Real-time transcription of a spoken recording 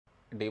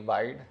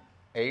divide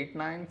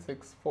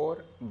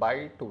 8964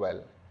 by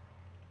 12.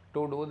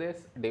 To do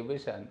this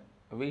division,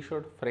 we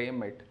should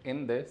frame it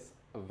in this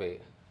way.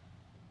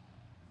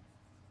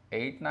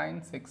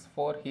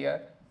 8964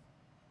 here,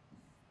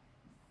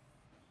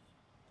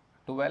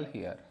 12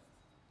 here.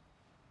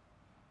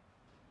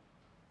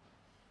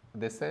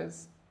 This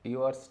is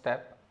your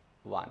step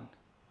 1.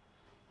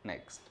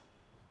 Next,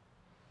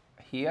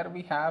 here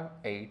we have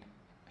 8,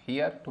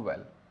 here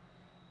 12.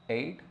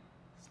 8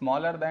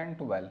 smaller than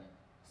 12.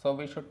 So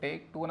we should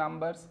take two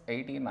numbers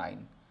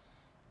 89.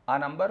 A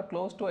number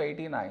close to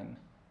 89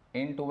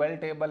 in 12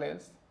 table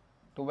is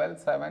 12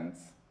 sevens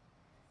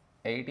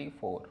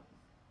 84.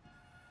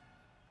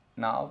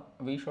 Now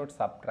we should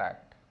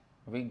subtract.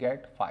 We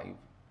get 5.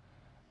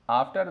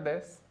 After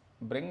this,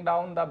 bring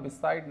down the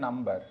beside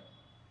number.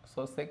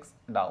 So 6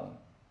 down.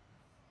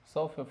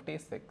 So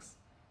 56.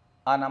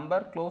 A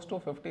number close to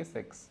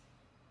 56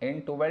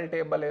 in 12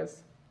 table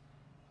is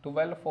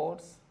 12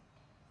 fours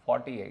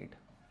 48.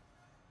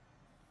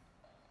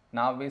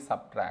 Now we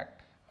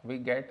subtract. We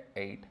get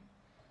 8.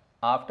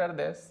 After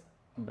this,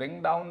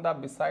 bring down the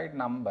beside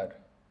number.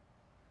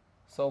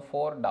 So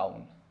 4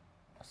 down.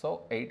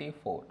 So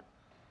 84.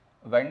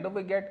 When do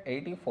we get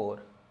 84?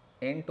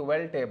 In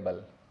 12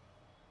 table.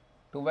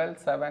 12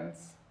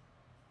 sevens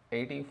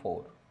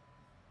 84.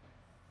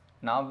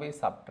 Now we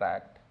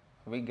subtract.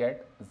 We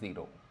get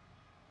 0.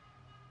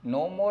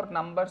 No more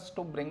numbers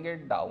to bring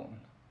it down.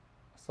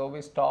 So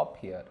we stop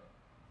here.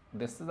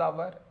 This is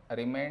our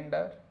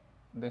remainder.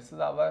 This is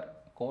our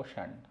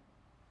quotient.